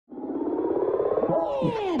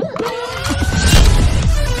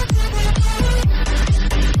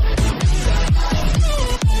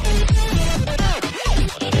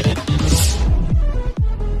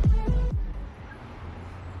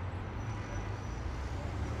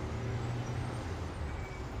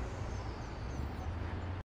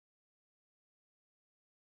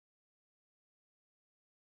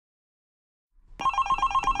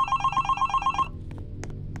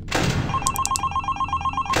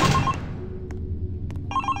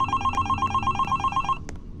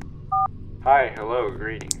Hi, hello,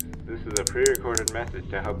 greetings. This is a pre-recorded message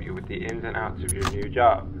to help you with the ins and outs of your new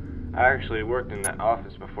job. I actually worked in that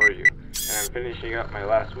office before you, and I'm finishing up my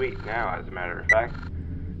last week now, as a matter of fact.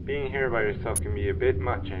 Being here by yourself can be a bit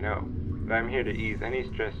much, I know, but I'm here to ease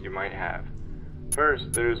any stress you might have.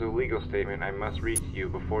 First, there is a legal statement I must read to you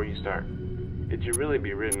before you start. It should really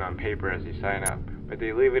be written on paper as you sign up, but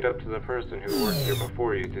they leave it up to the person who worked here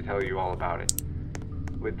before you to tell you all about it.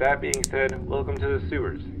 With that being said, welcome to the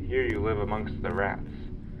sewers. Here you live amongst the rats.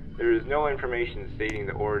 There is no information stating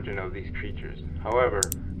the origin of these creatures. However,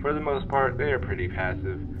 for the most part, they are pretty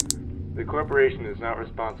passive. The corporation is not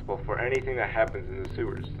responsible for anything that happens in the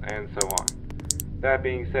sewers, and so on. That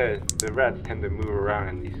being said, the rats tend to move around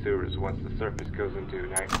in these sewers once the surface goes into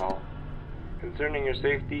nightfall. Concerning your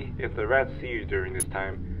safety, if the rats see you during this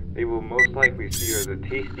time, they will most likely see you as a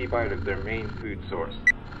tasty bite of their main food source,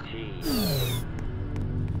 cheese.